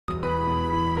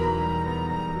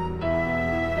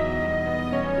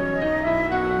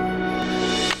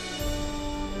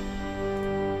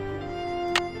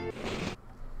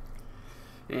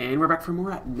And we're back for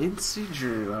more at Nancy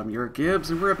Drew. I'm YourGibs,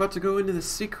 and we're about to go into the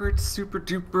secret super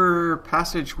duper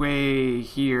passageway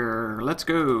here. Let's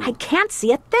go. I can't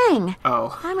see a thing.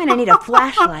 Oh. I'm gonna need a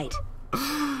flashlight.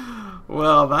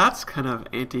 Well, that's kind of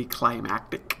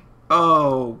anticlimactic.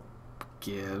 Oh,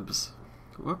 Gibbs.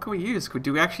 What can we use?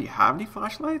 Do we actually have any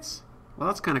flashlights? Well,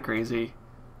 that's kind of crazy.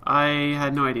 I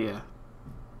had no idea.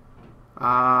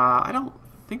 I don't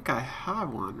think I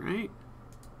have one, right?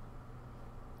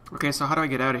 Okay, so how do I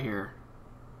get out of here?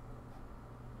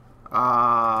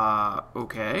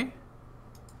 Okay.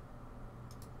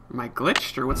 Am I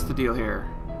glitched, or what's the deal here?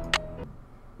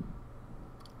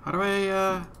 How do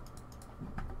I,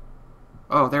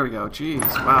 Oh, there we go. Jeez,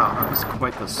 wow, that was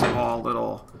quite the small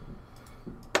little...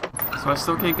 So I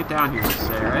still can't get down here, you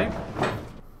say, right?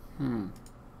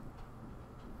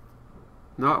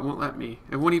 No, it won't let me.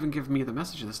 It won't even give me the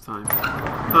message this time.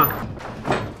 Huh.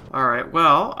 Alright,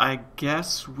 well, I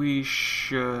guess we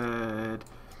should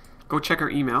go check our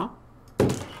email.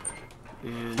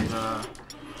 And,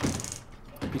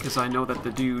 because I know that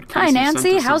the dude... Hi,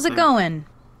 Nancy. How's it going?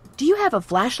 Do you have a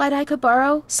flashlight I could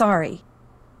borrow? Sorry.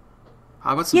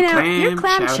 How about some clam your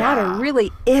clam chowder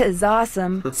really is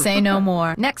awesome. Say no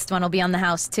more. Next one will be on the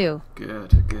house, too.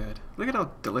 Good, good. Look at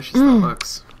how delicious that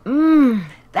looks.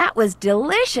 That was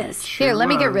delicious. Sure Here, let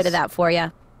me get was. rid of that for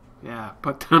you. Yeah,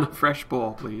 put down a fresh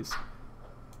bowl, please.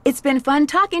 It's been fun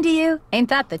talking to you. Ain't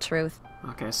that the truth?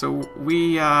 Okay, so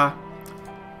we, a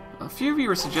few of you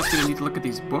were suggesting I need to look at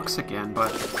these books again,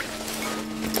 but...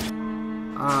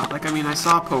 like, I mean, I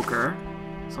saw poker,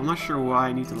 so I'm not sure why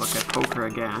I need to look at poker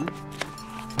again.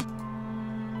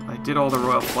 I did all the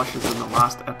royal flushes in the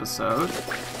last episode.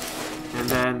 And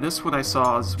then this one I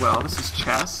saw as well. This is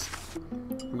chess.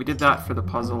 We did that for the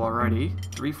puzzle already.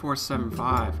 3, 4, 7,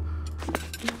 5.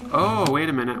 Oh, wait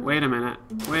a minute, wait a minute,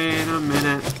 wait a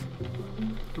minute.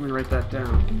 Let me write that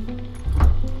down.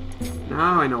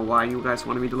 Now I know why you guys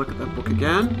wanted me to look at that book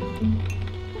again.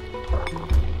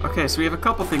 Okay, so we have a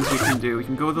couple things we can do. We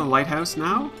can go to the lighthouse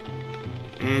now,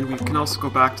 and we can also go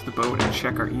back to the boat and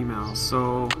check our emails.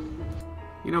 So,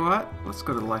 you know what? Let's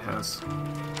go to the lighthouse.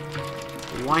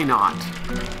 Why not?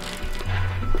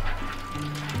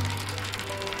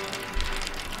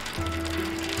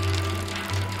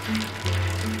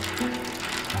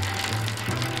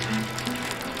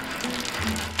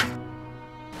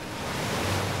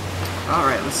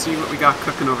 Alright, let's see what we got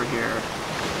cooking over here.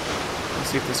 Let's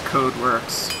see if this code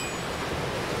works.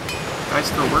 Guy's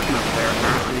still working up there,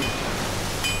 apparently.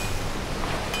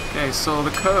 Okay, so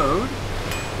the code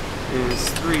is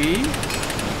 3,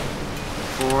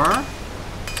 4,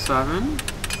 7,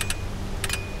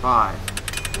 5.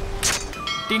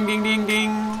 Ding, ding, ding,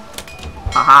 ding!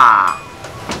 Haha!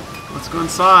 Let's go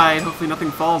inside. Hopefully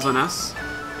nothing falls on us.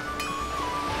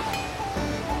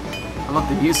 I love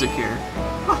the music here.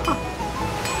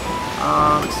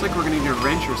 Looks like we're gonna need a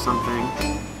wrench or something.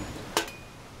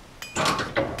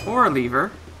 Or a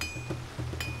lever.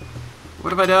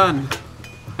 What have I done?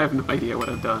 I have no idea what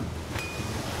I've done.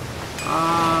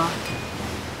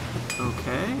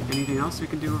 Okay. Anything else we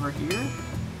can do over here?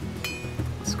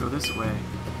 Let's go this way.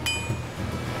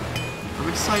 I'm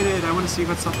excited. I want to see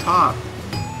what's up top.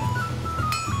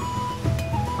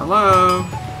 Hello?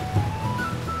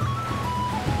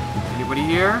 Anybody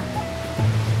here?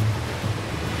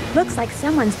 Looks like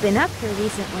someone's been up here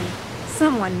recently.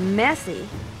 Someone messy.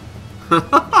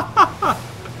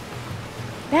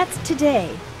 That's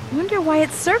today. Wonder why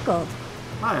it's circled.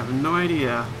 I have no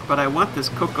idea, but I want this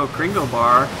Cocoa Kringle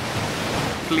bar.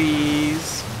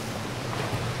 Please.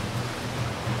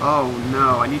 Oh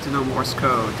no, I need to know Morse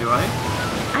code, do I?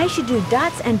 I should do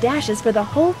dots and dashes for the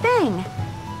whole thing.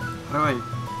 How do I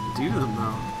do them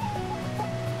though? Do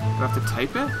I have to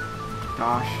type it?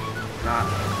 Dosh, dot,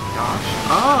 dosh?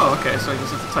 Oh, okay, so I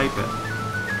just have to type it.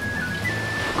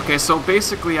 Okay, so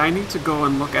basically I need to go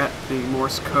and look at the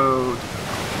Morse code.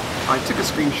 I took a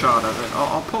screenshot of it.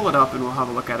 I'll pull it up and we'll have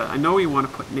a look at it. I know we want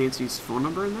to put Nancy's phone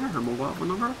number in there, her mobile phone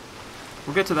number.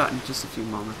 We'll get to that in just a few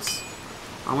moments.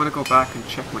 I want to go back and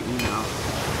check my email.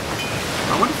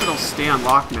 I wonder if it'll stay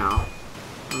unlocked now.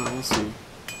 Oh, we'll see.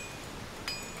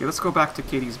 Okay, let's go back to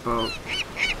Katie's boat. I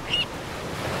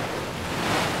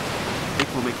think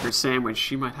we'll make her a sandwich.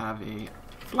 She might have a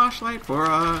flashlight for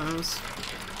us.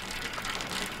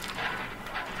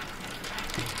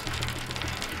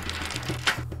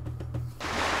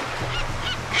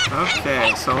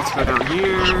 Okay, so let's go down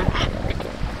here.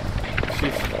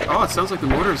 Oh, it sounds like the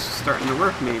motor's starting to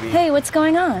work, maybe. Hey, what's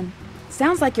going on?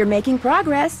 Sounds like you're making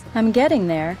progress. I'm getting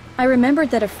there. I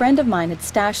remembered that a friend of mine had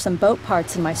stashed some boat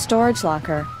parts in my storage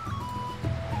locker.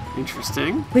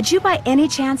 Interesting. Would you by any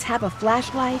chance have a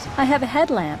flashlight? I have a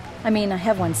headlamp. I mean, I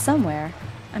have one somewhere.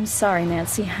 I'm sorry,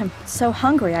 Nancy. I'm so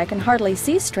hungry I can hardly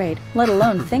see straight, let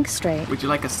alone think straight. Would you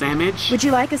like a sandwich? Would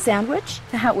you like a sandwich?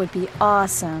 That would be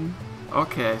awesome.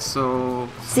 Okay, so...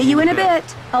 See you in a bit.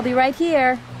 I'll be right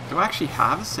here. Do I actually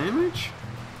have a sandwich?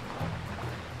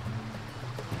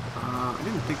 I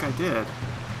didn't think I did.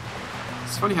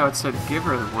 It's funny how it said give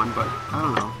her one, but I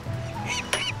don't know.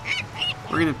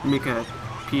 We're gonna make a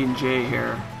P&J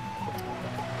here.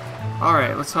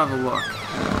 Alright, let's have a look.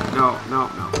 No.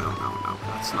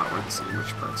 That's not where the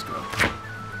sandwich parts go.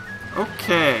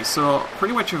 Okay, so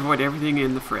pretty much avoid everything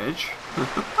in the fridge.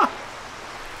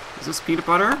 Is this peanut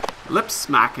butter? Lip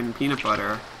smacking peanut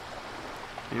butter.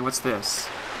 And what's this?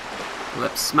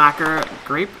 Lip smacker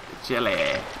grape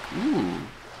jelly.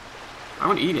 I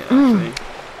want to eat it, actually.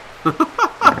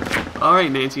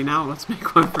 Alright, Nancy, now let's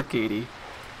make one for Katie.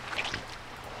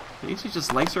 Nancy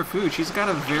just likes her food. She's got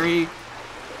a very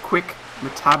quick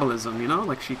metabolism, you know?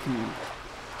 Like, she can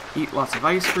eat lots of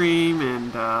ice cream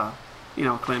and, you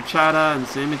know, clam chowder and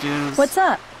sandwiches. What's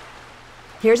up?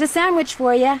 Here's a sandwich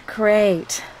for you.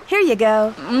 Great. Here you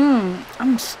go.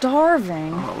 I'm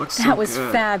starving. Oh, it looks so That was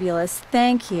good. fabulous.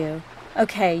 Thank you.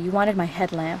 Okay, you wanted my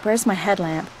headlamp. Where's my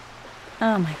headlamp?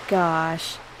 Oh my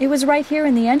gosh. It was right here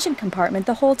in the engine compartment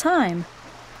the whole time.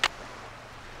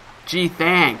 Gee,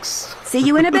 thanks. See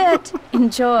you in a bit.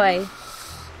 Enjoy.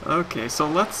 Okay, so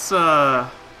let's, what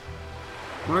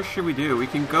should we do? We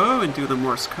can go and do the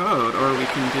Morse code, or we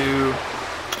can do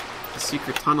the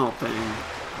secret tunnel thing.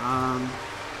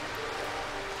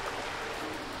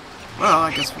 Well,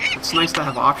 I guess it's nice to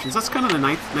have options. That's kind of the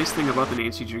nice thing about the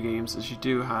Nancy Drew games, is you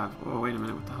do have... Oh, wait a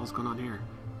minute, what the hell's going on here?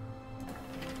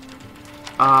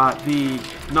 The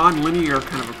non-linear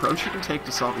kind of approach you can take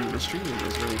to solving the mystery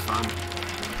is really fun.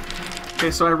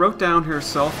 Okay, so I wrote down her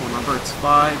cell phone number. It's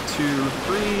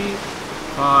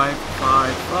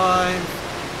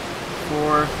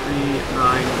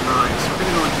 523-555-4399. So we're going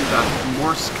to go and do that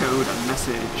Morse code a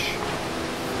message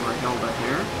for Hilda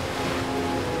here.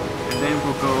 And then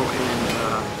we'll go and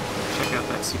check out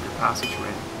that secret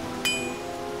passageway.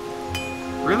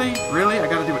 Really? Really? I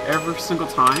gotta do it every single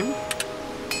time?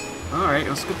 Alright, it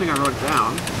was a good thing I wrote it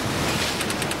down.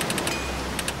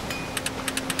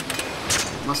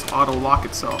 It must auto-lock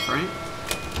itself, right?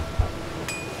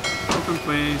 Open,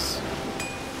 please.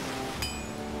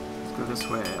 Let's go this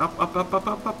way. Up, up, up, up,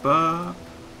 up, up, up.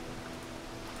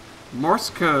 Morse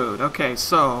code. Okay,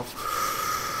 so...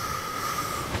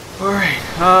 Alright,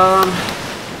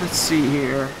 let's see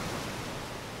here.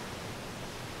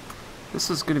 This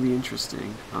is going to be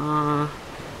interesting. How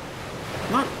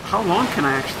long can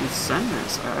I actually send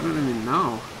this? I don't even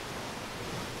know.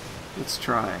 Let's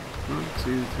try. 1,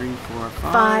 2, 3, 4,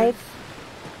 5.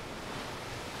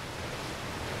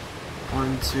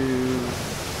 1, 2,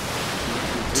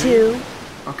 3.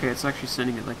 Okay, it's actually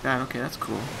sending it like that. Okay, that's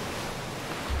cool.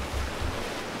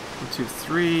 1, 2,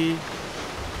 3.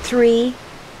 3.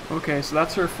 Okay, so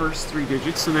that's her first 3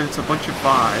 digits, and then it's a bunch of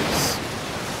 5s.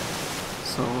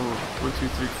 So 1, 2, 3,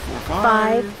 4,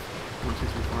 5. 1, 2,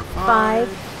 3, 4,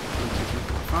 5. 1, 2, 3,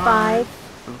 4, 5.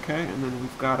 Okay, and then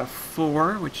we've got a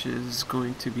 4, which is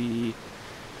going to be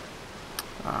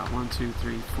 1, 2,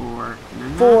 3, 4, and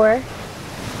then 4. And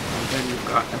then we've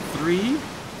got a 3.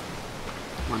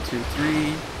 1, 2,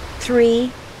 3.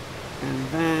 3. And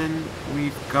then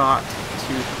we've got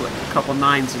to put a couple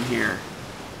 9s in here.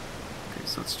 Okay,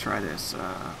 so let's try this.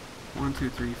 1, 2,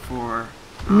 3, 4,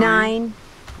 9.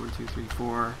 1, 2, 3,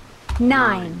 4,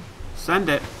 9. Send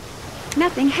it.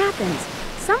 Nothing happens.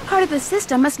 Some part of the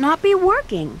system must not be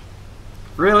working.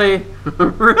 Really?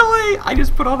 Really? I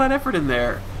just put all that effort in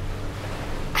there.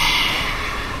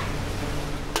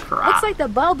 Crap. Looks like the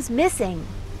bulb's missing.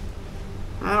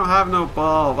 I don't have no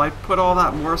bulb. I put all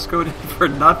that Morse code in for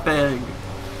nothing.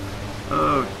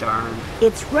 Oh, darn.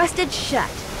 It's rusted shut.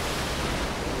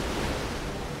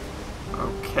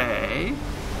 Okay.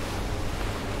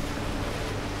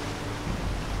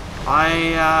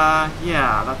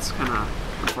 Yeah, that's kind of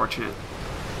unfortunate.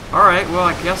 Alright, well,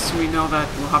 I guess we know that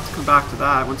we'll have to come back to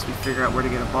that once we figure out where to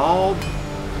get a bulb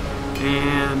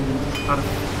and how to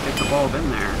get the bulb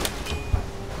in there.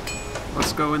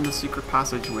 Let's go in the secret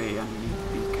passageway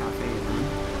underneath the cafe then.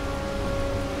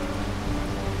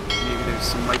 Maybe there's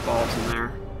some light bulbs in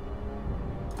there.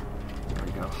 There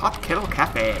we go. Hot Kettle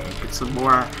Cafe. Get some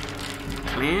more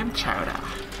clam chowder.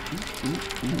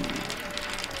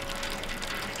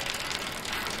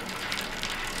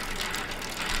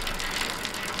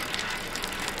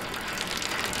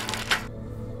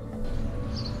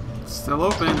 Still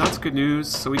open, that's good news.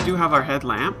 So we do have our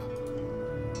headlamp.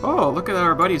 Oh, look at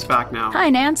our buddy's back now. Hi,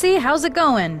 Nancy. How's it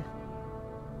going?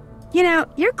 You know,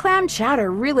 your clam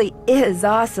chowder really is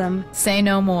awesome. Say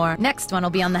no more. Next one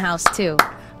will be on the house, too.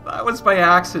 That was by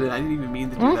accident. I didn't even mean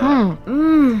to do that.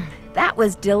 Mmm, that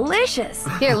was delicious.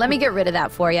 Here, let me get rid of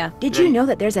that for you. Did you know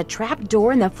that there's a trap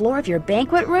door in the floor of your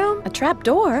banquet room? A trap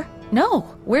door? No.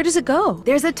 Where does it go?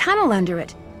 There's a tunnel under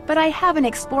it, but I haven't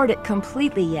explored it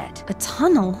completely yet. A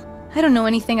tunnel? I don't know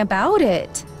anything about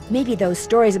it. Maybe those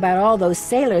stories about all those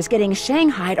sailors getting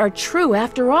shanghaied are true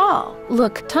after all.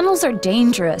 Look, tunnels are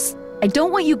dangerous. I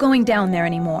don't want you going down there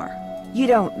anymore. You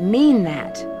don't mean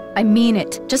that. I mean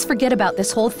it. Just forget about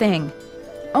this whole thing.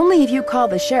 Only if you call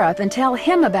the sheriff and tell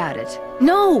him about it.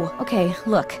 No! Okay,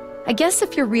 look. I guess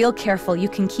if you're real careful, you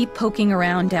can keep poking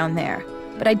around down there.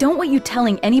 But I don't want you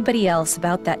telling anybody else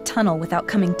about that tunnel without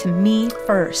coming to me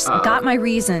first. I got my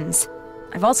reasons.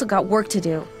 I've also got work to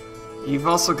do. You've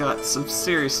also got some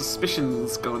serious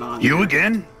suspicions going on. You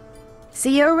again?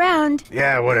 See you around.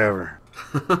 Yeah, whatever.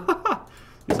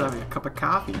 He's having a cup of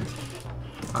coffee.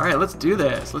 Alright, let's do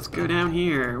this. Let's go down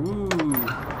here. Woo!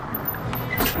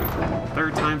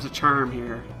 Third time's a charm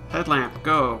here. Headlamp,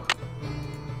 go.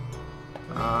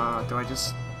 Do I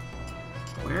just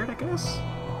wear it, I guess?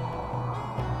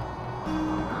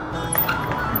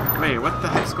 Wait, what the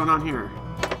heck's going on here?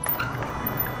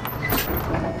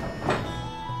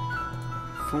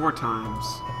 4 times.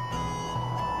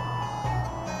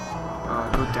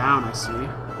 Go down, I see.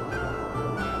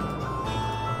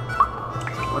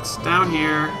 What's down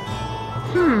here?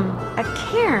 A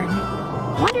cairn.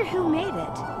 Wonder who made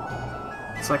it.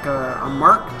 It's like a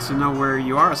mark to know where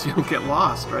you are so you don't get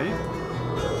lost, right?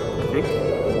 I think.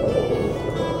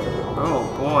 Oh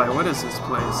boy, what is this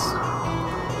place?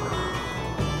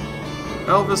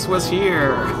 Elvis was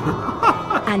here!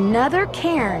 Another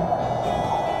cairn.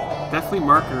 Definitely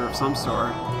marker of some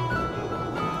sort.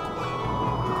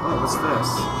 Oh, what's this?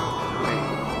 Wait.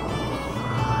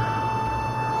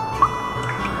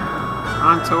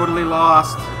 I'm totally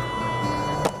lost.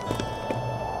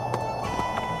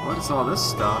 What is all this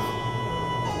stuff?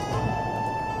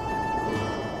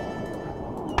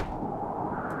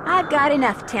 I've got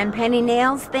enough 10-penny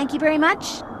nails, thank you very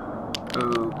much.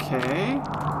 Okay.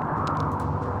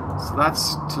 So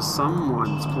that's to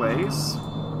someone's place.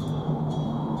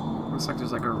 Looks like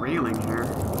there's like a railing here.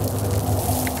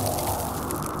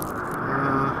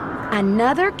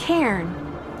 Another cairn.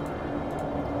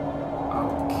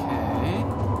 Okay.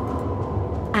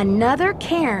 Another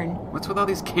cairn. What's with all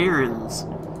these cairns?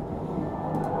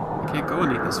 I can't go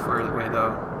any this far away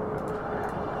though.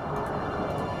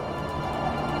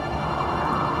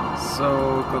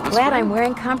 So go this Glad way. I'm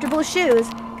wearing comfortable shoes,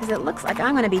 because it looks like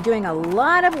I'm going to be doing a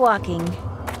lot of walking.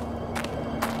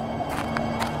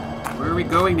 Where are we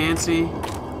going, Nancy?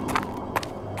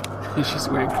 She's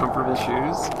wearing comfortable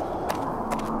shoes.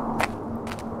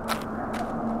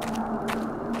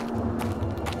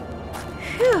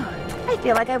 Phew, I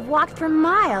feel like I've walked for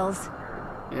miles.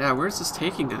 Yeah, where's this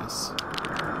taking us?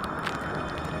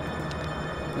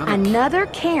 Another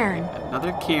cairn.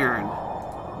 Another cairn.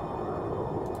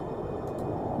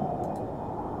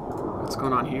 What's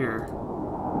going on here?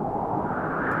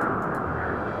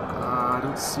 I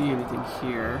don't see anything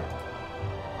here.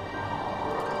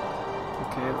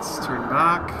 Okay, let's turn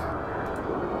back.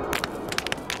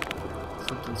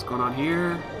 Something's going on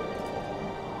here.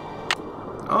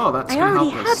 Oh, that's I gonna already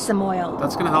help have us. some oil.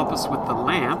 That's gonna help us with the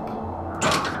lamp. So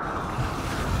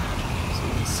we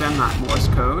can send that Morse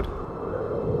code.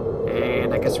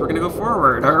 And I guess we're gonna go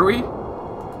forward, are we?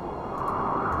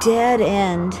 Dead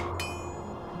end.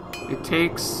 It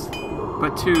takes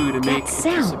but 2 to make That it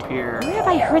sound. disappear. Where have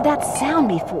I heard that sound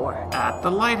before? At the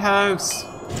lighthouse.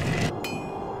 Wait,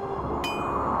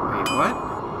 what?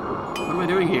 What am I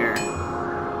doing here?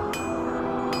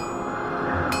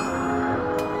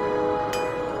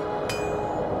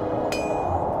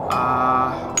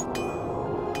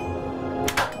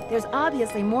 There's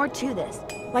obviously more to this,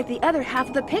 like the other half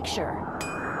of the picture.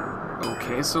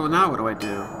 Okay, so now what do I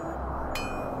do?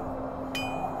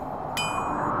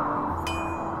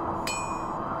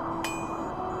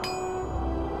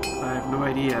 I have no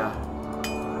idea.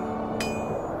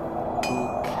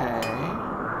 Okay.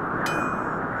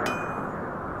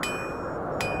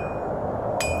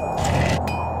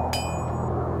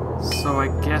 So I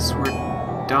guess we're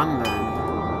done then.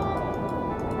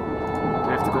 Do I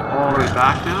have to go all the way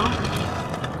back now?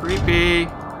 Creepy.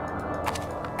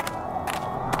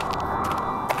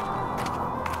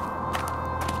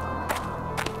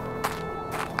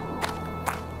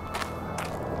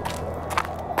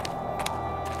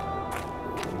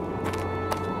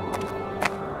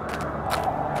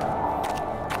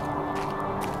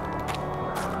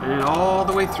 it all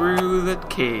the way through the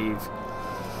cave.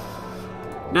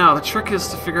 Now, the trick is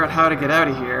to figure out how to get out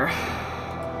of here.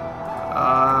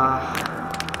 I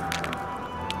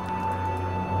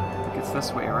think it's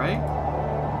this way, right?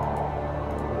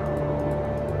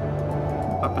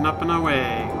 Up and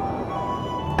away.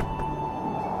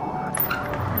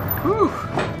 Whew!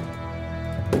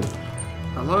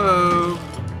 Hello?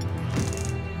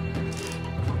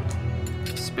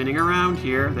 Spinning around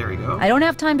here. There we go. I don't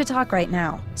have time to talk right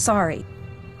now. Sorry.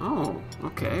 Oh,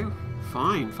 okay.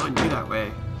 Fine, be that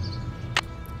way.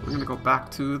 I'm gonna go back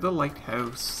to the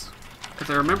lighthouse. Because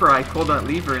I remember I pulled that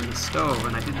lever in the stove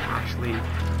and I didn't actually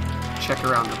check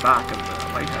around the back of the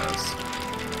lighthouse.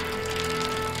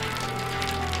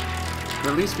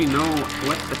 But at least we know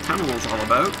what the tunnel is all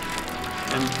about.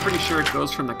 I'm pretty sure it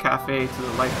goes from the cafe to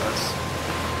the lighthouse.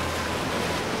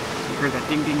 You heard that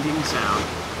ding ding ding sound.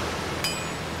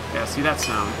 Yeah, see that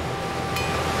sound?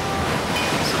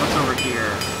 So what's over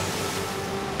here?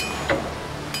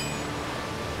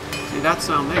 See that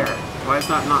sound there? Why is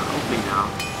that not opening now?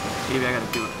 Maybe I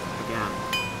gotta do it again.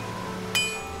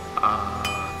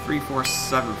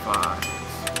 3475.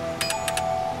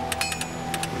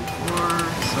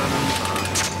 3475.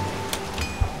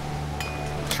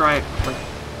 Try it, like,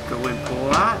 go and pull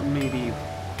that, and maybe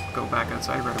go back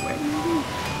outside right away.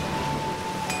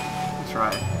 Let's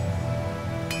try it.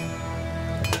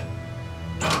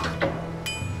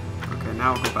 Okay,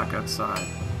 now we'll go back outside.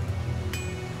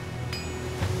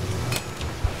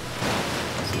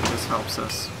 See if this helps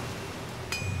us.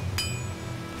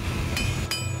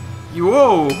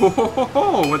 Whoa! Ho, ho, ho,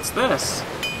 ho. What's this?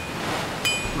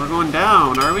 We're going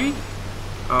down, are we?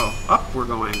 Oh, up we're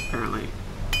going, apparently.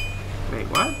 Wait,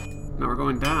 what? No, we're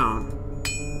going down.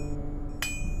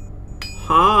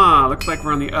 Huh, looks like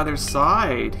we're on the other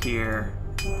side here.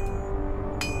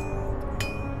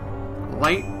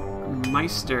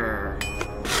 Lightmeister.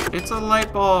 It's a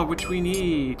light bulb, which we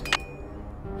need.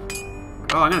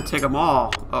 Oh, I'm gonna take them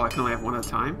all. Oh, I can only have one at a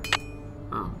time?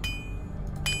 Oh.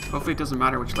 Hopefully it doesn't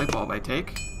matter which light bulb I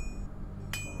take.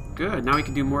 Good, now we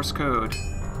can do Morse code.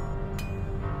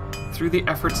 Through the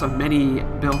efforts of many,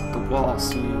 built the wall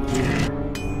seen here.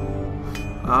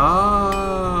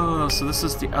 Oh, so this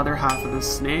is the other half of the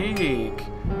snake.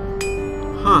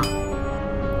 Huh.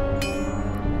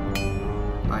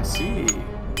 I see.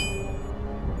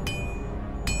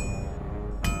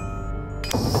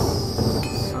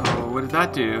 So, what did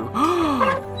that do?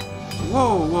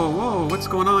 Whoa, whoa, whoa, what's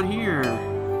going on here?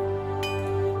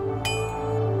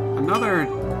 Another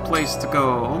place to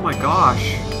go. Oh my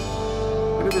gosh.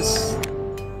 Look at this.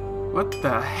 What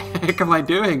the heck am I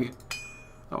doing?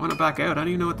 I want to back out. I don't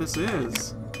even know what this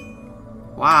is.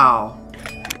 Wow.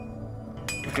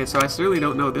 Okay, so I certainly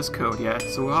don't know this code yet,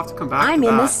 so we'll have to come back to that. I'm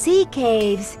in the sea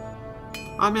caves.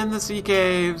 I'm in the sea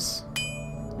caves.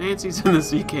 Nancy's in the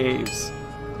sea caves.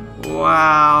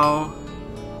 Wow.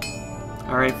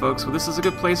 Alright, folks. Well, this is a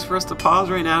good place for us to pause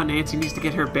right now. Nancy needs to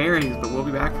get her bearings, but we'll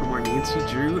be back for more Nancy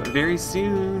Drew very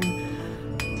soon.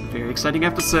 A very exciting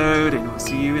episode, and we'll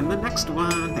see you in the next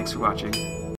one. Thanks for watching.